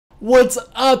What's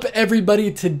up,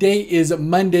 everybody? Today is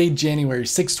Monday, January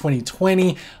 6,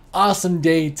 2020. Awesome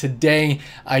day today.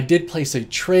 I did place a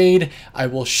trade. I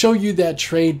will show you that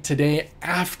trade today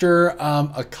after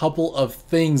a couple of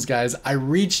things, guys. I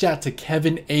reached out to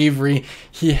Kevin Avery.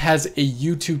 He has a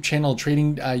YouTube channel,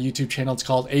 trading YouTube channel. It's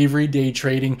called Avery Day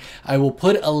Trading. I will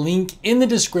put a link in the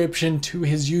description to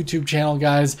his YouTube channel,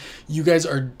 guys. You guys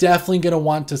are definitely going to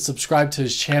want to subscribe to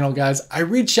his channel, guys. I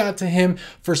reached out to him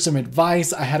for some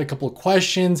advice. I had a couple of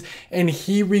questions and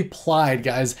he replied,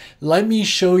 guys. Let me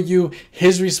show you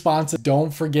his response.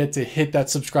 Don't forget to hit that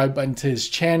subscribe button to his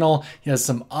channel. He has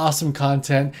some awesome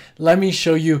content. Let me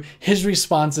show you his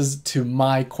responses to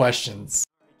my questions.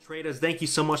 Traders, thank you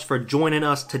so much for joining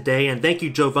us today, and thank you,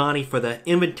 Giovanni, for the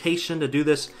invitation to do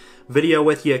this video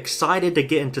with you. Excited to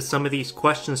get into some of these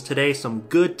questions today. Some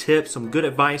good tips, some good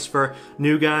advice for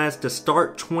new guys to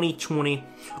start 2020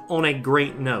 on a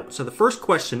great note. So the first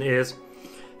question is,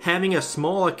 having a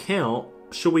small account,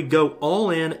 should we go all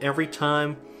in every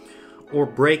time or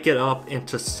break it up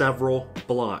into several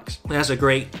blocks? That's a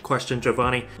great question,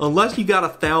 Giovanni. Unless you got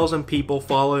 1,000 people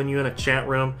following you in a chat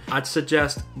room, I'd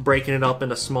suggest breaking it up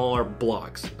into smaller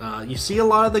blocks. You see a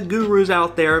lot of the gurus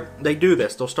out there, they do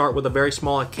this. They'll start with a very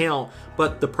small account,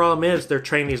 but the problem is they're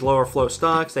trading these lower flow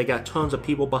stocks. They got tons of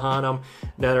people behind them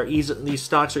that are these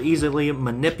stocks are easily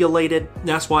manipulated.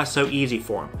 That's why it's so easy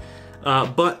for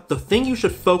them. But the thing you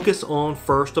should focus on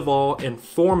first of all and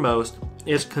foremost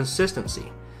is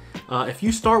consistency. If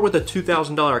you start with a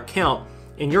 $2,000 account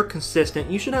and you're consistent,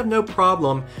 you should have no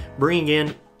problem bringing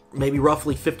in maybe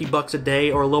roughly 50 bucks a day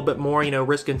or a little bit more,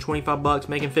 risking 25 bucks,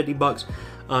 making 50 bucks.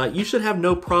 You should have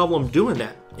no problem doing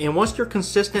that. And once you're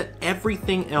consistent,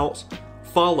 everything else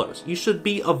follows. You should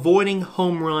be avoiding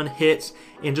home run hits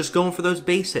and just going for those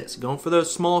base hits, going for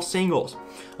those small singles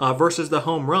versus the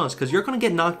home runs, because you're going to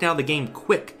get knocked out of the game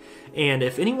quick. And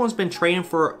if anyone's been trading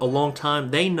for a long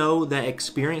time, they know that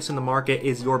experience in the market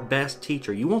is your best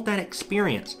teacher. You want that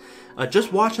experience.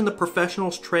 Just watching the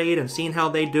professionals trade and seeing how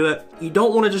they do it, you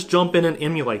don't want to just jump in and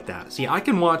emulate that. See, I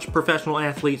can watch professional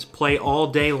athletes play all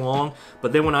day long,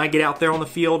 but then when I get out there on the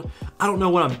field, I don't know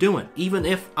what I'm doing, even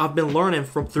if I've been learning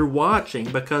through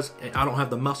watching, because I don't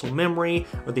have the muscle memory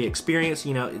or the experience.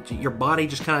 Your body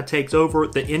just kind of takes over.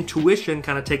 The intuition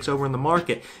kind of takes over in the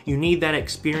market. You need that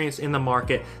experience in the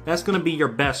market. That's going to be your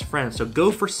best friend. So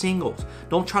go for singles.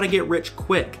 Don't try to get rich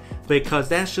quick, because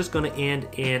that's just going to end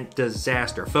in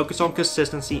disaster. Focus on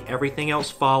consistency. Everything else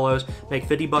follows. Make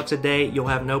 50 bucks a day. You'll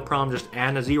have no problem just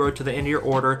adding a zero to the end of your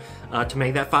order to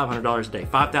make that $500 a day,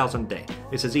 $5,000 a day.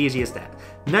 It's as easy as that.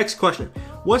 Next question.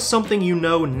 What's something you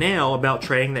know now about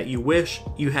trading that you wish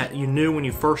you knew when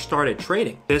you first started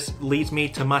trading? This leads me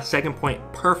to my second point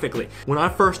perfectly. When I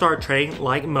first started trading,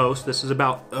 like most, this is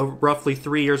about roughly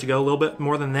 3 years ago, a little bit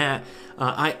more than that,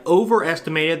 I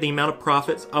overestimated the amount of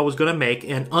profits I was going to make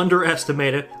and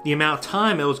underestimated the amount of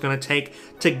time it was going to take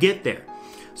to get there.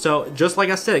 So just like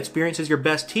I said, experience is your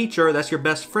best teacher. That's your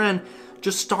best friend.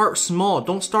 Just start small.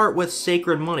 Don't start with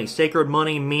sacred money. Sacred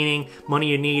money meaning money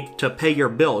you need to pay your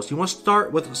bills. You want to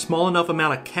start with a small enough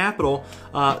amount of capital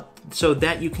so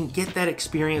that you can get that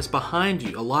experience behind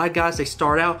you. A lot of guys, they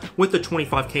start out with the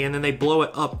 25K and then they blow it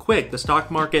up quick. The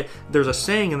stock market, there's a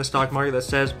saying in the stock market that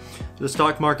says the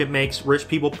stock market makes rich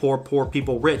people poor, poor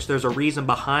people rich. There's a reason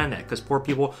behind that, because poor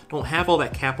people don't have all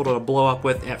that capital to blow up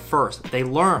with at first. They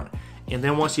learn. And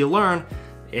then once you learn,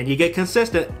 and you get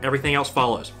consistent, everything else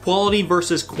follows. Quality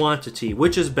versus quantity,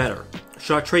 which is better?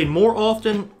 Should I trade more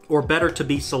often or better to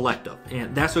be selective?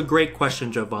 And that's a great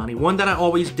question, Giovanni. One that I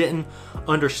always didn't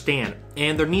understand.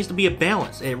 And there needs to be a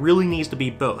balance. It really needs to be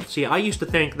both. See, I used to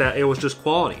think that it was just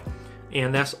quality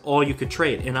and that's all you could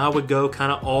trade. And I would go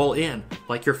kind of all in,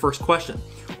 like your first question,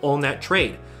 on that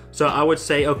trade. So I would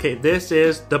say, okay, this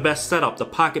is the best setup, the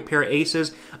pocket pair of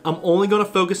aces. I'm only going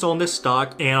to focus on this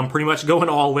stock and I'm pretty much going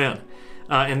all in.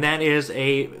 And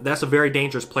that's a very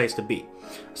dangerous place to be.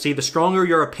 See, the stronger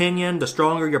your opinion, the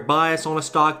stronger your bias on a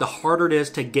stock, the harder it is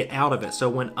to get out of it. So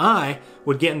when I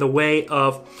would get in the way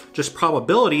of just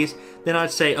probabilities, then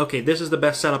I'd say, okay, this is the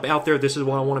best setup out there. This is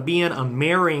what I want to be in. I'm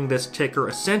marrying this ticker,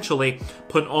 essentially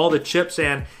putting all the chips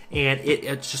in, and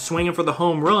it's just swinging for the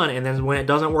home run. And then when it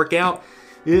doesn't work out,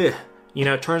 it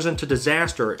turns into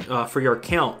disaster for your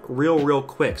account real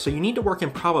quick. So you need to work in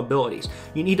probabilities.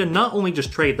 You need to not only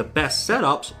just trade the best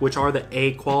setups, which are the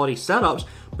A quality setups,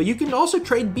 but you can also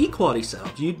trade B quality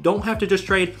setups. You don't have to just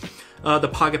trade the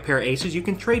pocket pair of aces. You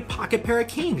can trade pocket pair of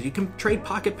kings. You can trade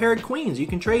pocket pair of queens. You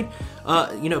can trade,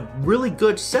 really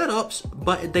good setups,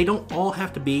 but they don't all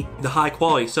have to be the high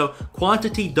quality. So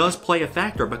quantity does play a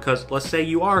factor, because let's say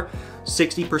you are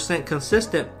 60%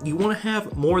 consistent, you want to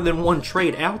have more than one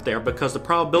trade out there because the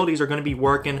probabilities are going to be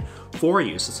working for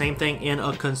you. It's the same thing in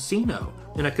a casino.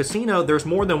 In a casino, there's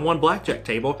more than one blackjack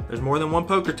table. There's more than one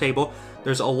poker table.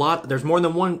 There's more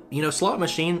than one, slot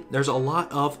machine. There's a lot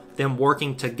of them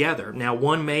working together. Now,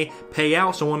 one may pay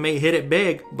out, so one may hit it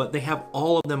big, but they have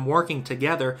all of them working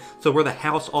together, so where the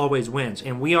house always wins.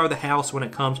 And we are the house when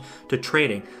it comes to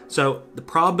trading. So the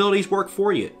probabilities work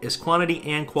for you. It's quantity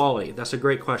and quality. That's a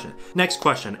great question. Next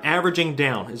question, averaging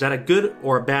down. Is that a good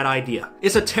or a bad idea?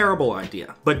 It's a terrible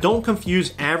idea, but don't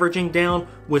confuse averaging down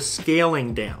with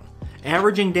scaling down.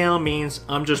 Averaging down means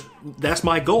that's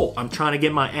my goal. I'm trying to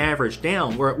get my average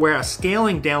down. Whereas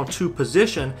scaling down to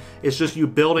position is just you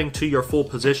building to your full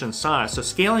position size. So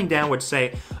scaling down would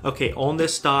say, okay, on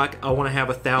this stock, I want to have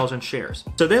 1,000 shares.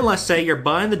 So then let's say you're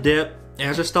buying the dip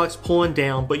as the stock's pulling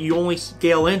down, but you only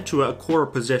scale into a quarter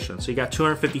position. So you got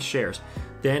 250 shares.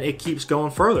 Then it keeps going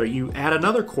further. You add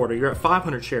another quarter, you're at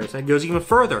 500 shares. That goes even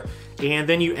further. And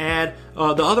then you add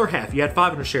the other half, you add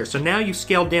 500 shares. So now you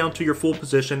scale down to your full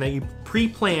position that you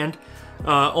pre-planned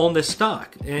on this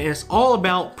stock. And it's all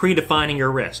about predefining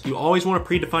your risk. You always want to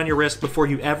predefine your risk before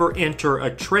you ever enter a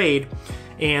trade.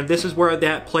 And this is where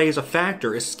that plays a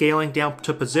factor, is scaling down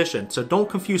to position. So don't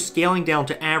confuse scaling down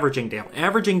to averaging down.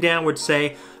 Averaging down would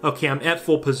say, okay, I'm at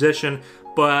full position,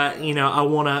 but I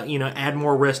want to add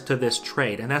more risk to this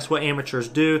trade. And that's what amateurs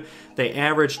do. They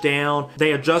average down,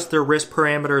 they adjust their risk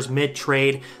parameters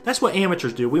mid-trade. That's what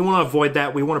amateurs do. We want to avoid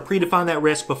that. We want to predefine that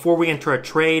risk before we enter a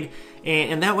trade,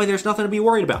 and that way there's nothing to be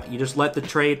worried about. You just let the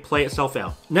trade play itself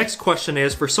out. Next question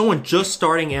is, for someone just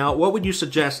starting out, what would you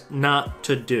suggest not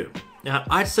to do? Now,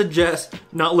 I'd suggest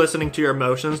not listening to your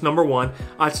emotions, number one.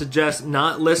 I'd suggest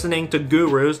not listening to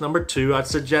gurus, number two. I'd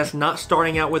suggest not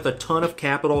starting out with a ton of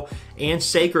capital and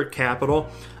sacred capital.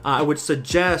 I would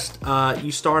suggest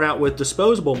you start out with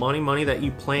disposable money that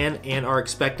you plan and are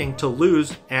expecting to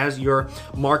lose as your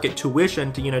market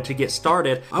tuition to get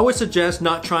started. I would suggest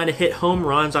not trying to hit home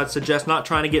runs. I'd suggest not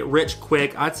trying to get rich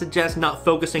quick. I'd suggest not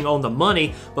focusing on the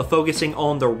money, but focusing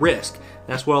on the risk.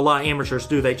 That's what a lot of amateurs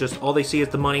do. All they see is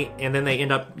the money, and then they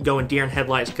end up going deer in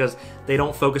headlights because they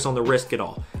don't focus on the risk at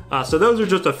all. So those are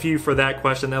just a few for that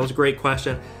question. That was a great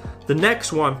question. The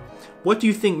next one, what do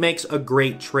you think makes a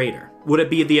great trader? Would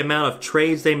it be the amount of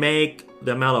trades they make,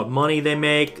 the amount of money they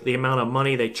make, the amount of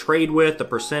money they trade with, the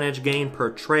percentage gain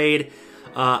per trade?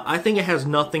 I think it has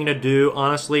nothing to do,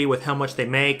 honestly, with how much they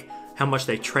make, how much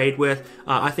they trade with.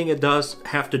 I think it does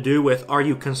have to do with, are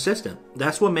you consistent?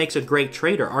 That's what makes a great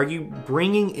trader. Are you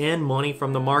bringing in money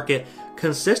from the market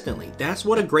consistently? That's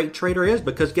what a great trader is,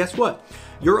 because guess what?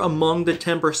 You're among the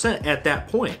 10% at that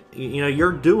point.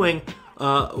 You're doing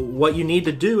what you need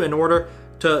to do in order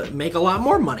to make a lot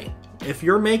more money. If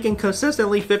you're making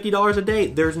consistently $50 a day,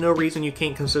 there's no reason you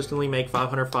can't consistently make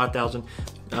 500, 5,000,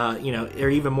 or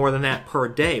even more than that per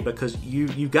day, because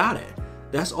you got it.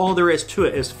 That's all there is to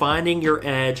it, is finding your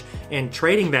edge and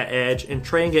trading that edge and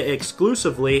trading it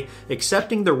exclusively,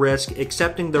 accepting the risk,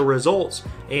 accepting the results,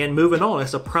 and moving on.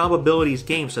 It's a probabilities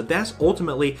game. So that's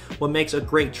ultimately what makes a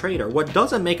great trader. What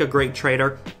doesn't make a great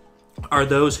trader are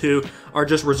those who are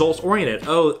just results oriented.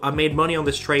 Oh, I made money on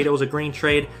this trade. It was a green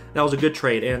trade. That was a good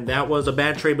trade. And that was a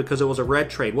bad trade because it was a red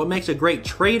trade. What makes a great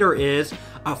trader is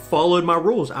I followed my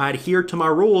rules. I adhered to my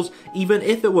rules even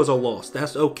if it was a loss.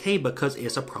 That's okay because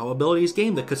it's a probabilities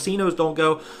game. The casinos don't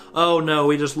go, oh no,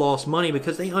 we just lost money,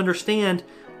 because they understand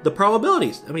the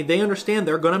probabilities. I mean, they understand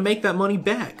they're going to make that money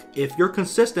back. If you're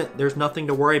consistent, there's nothing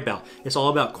to worry about. It's all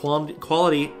about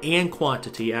quality and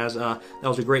quantity, as that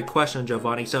was a great question,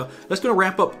 Giovanni. So that's going to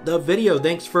wrap up the video.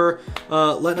 Thanks for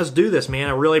letting us do this, man.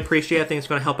 I really appreciate it. I think it's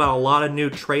going to help out a lot of new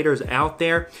traders out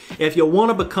there. If you want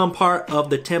to become part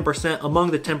of the 10%, among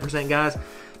the 10% guys,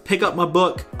 pick up my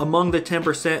book, Among the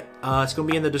 10%. It's going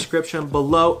to be in the description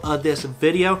below this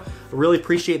video. I really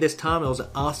appreciate this time. It was an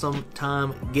awesome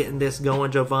time getting this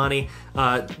going, Giovanni.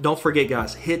 Don't forget,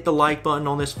 guys, hit the like button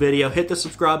on this video. Hit the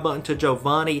subscribe button to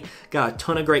Giovanni. Got a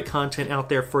ton of great content out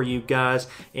there for you guys,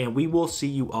 and we will see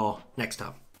you all next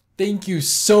time. Thank you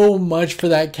so much for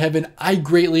that, Kevin. I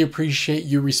greatly appreciate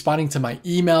you responding to my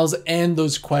emails and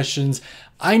those questions.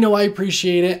 I know I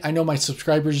appreciate it. I know my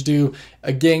subscribers do.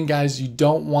 Again, guys, you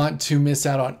don't want to miss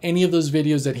out on any of those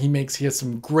videos that he makes. He has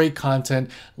some great content,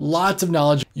 lots of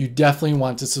knowledge. You definitely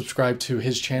want to subscribe to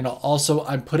his channel. Also,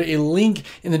 I put a link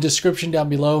in the description down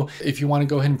below if you want to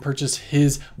go ahead and purchase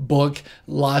his book.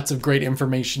 Lots of great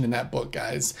information in that book,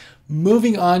 guys.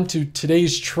 Moving on to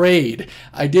today's trade.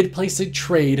 I did place a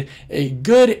trade, a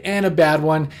good and a bad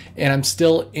one, and I'm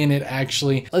still in it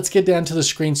actually. Let's get down to the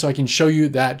screen so I can show you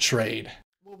that trade.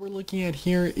 What we're looking at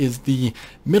here is the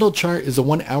middle chart is a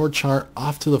 1 hour chart.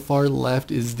 Off to the far left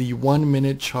is the 1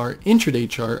 minute chart, intraday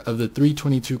chart of the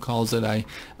 322 calls that I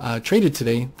traded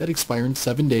today that expire in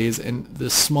 7 days. And the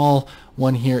small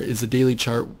one here is the daily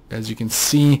chart. As you can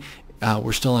see,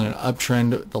 we're still in an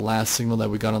uptrend. The last signal that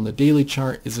we got on the daily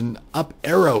chart is an up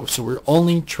arrow. So we're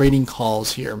only trading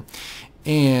calls here.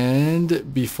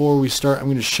 And before we start, I'm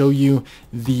going to show you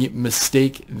the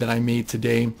mistake that I made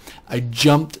today. I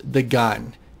jumped the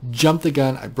gun.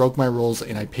 I broke my rules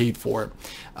and I paid for it.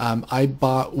 I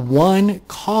bought one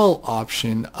call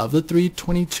option of the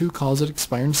 322 calls that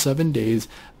expire in 7 days.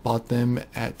 Bought them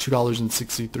at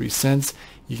 $2.63.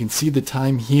 You can see the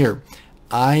time here.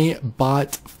 I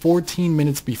bought 14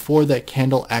 minutes before that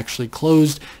candle actually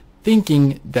closed,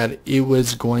 thinking that it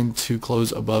was going to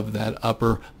close above that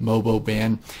upper MOBO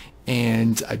band,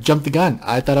 and I jumped the gun.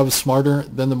 I thought I was smarter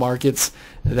than the markets.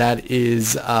 That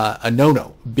is a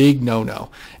no-no, big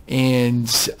no-no. And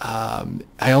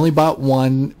I only bought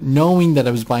one, knowing that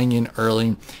I was buying in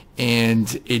early,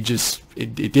 and it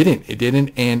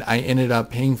didn't, and I ended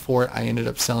up paying for it. I ended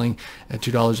up selling at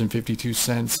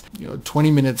 $2.52,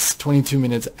 22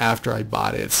 minutes after I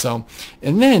bought it. So,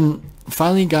 and then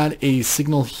finally got a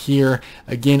signal here.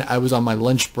 Again, I was on my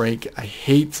lunch break. I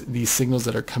hate these signals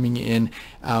that are coming in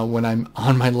when I'm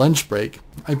on my lunch break.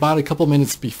 I bought a couple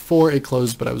minutes before it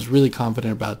closed, but I was really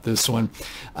confident about this one.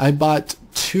 I bought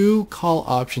two call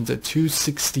options at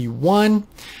 261.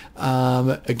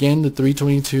 Again, the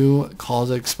 322 calls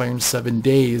that expire in 7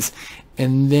 days.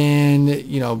 And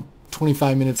then,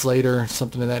 25 minutes later,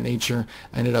 something of that nature,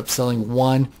 I ended up selling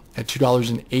one at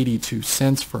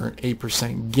 $2.82 for an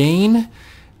 8% gain.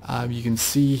 You can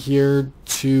see here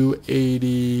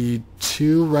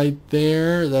 282 right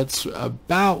there. That's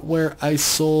about where I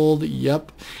sold.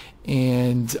 Yep.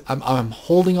 And I'm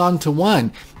holding on to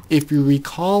one. If you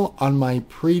recall on my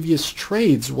previous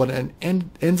trades, what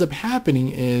ends up happening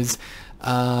is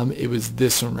it was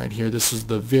this one right here. This was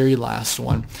the very last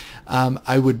one.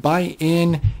 I would buy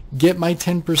in, get my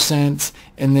 10%,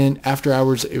 and then after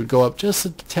hours it would go up just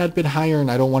a tad bit higher,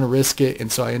 and I don't want to risk it, and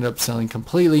so I ended up selling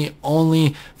completely,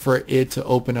 only for it to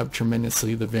open up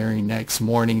tremendously the very next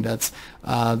morning. That's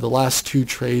the last two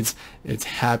trades it's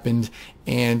happened,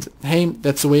 and hey,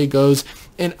 that's the way it goes.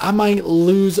 And I might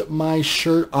lose my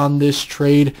shirt on this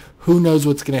trade. Who knows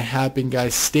what's going to happen,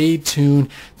 guys? Stay tuned.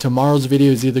 Tomorrow's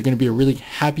video is either going to be a really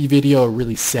happy video or a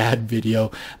really sad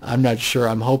video. I'm not sure.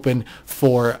 I'm hoping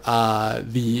for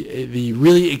the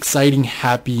really exciting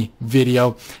happy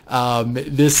video.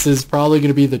 This is probably going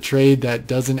to be the trade that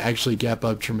doesn't actually gap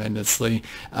up tremendously.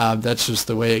 That's just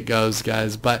the way it goes,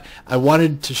 guys. But I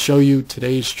wanted to show you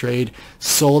today's trade.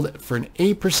 Sold for an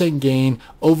 8% gain.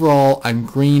 Overall, I'm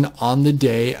green on the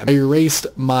day. I erased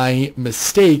my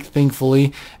mistake,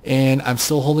 thankfully, and I'm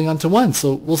still holding on to one.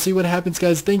 So we'll see what happens,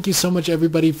 guys. Thank you so much,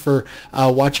 everybody, for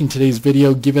watching today's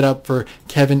video. Give it up for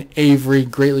Kevin Avery.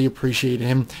 Greatly appreciate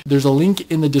him. There's a link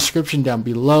in the description down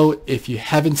below. If you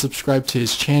haven't subscribed to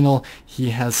his channel,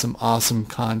 he has some awesome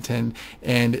content.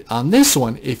 And on this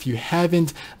one, if you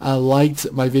haven't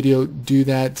liked my video, do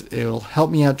that. It'll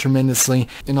help me out tremendously.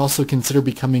 And also consider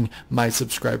becoming my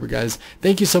subscriber, guys.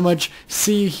 Thank you so much.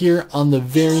 See you here on the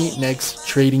very next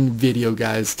trading video,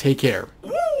 guys. Take care.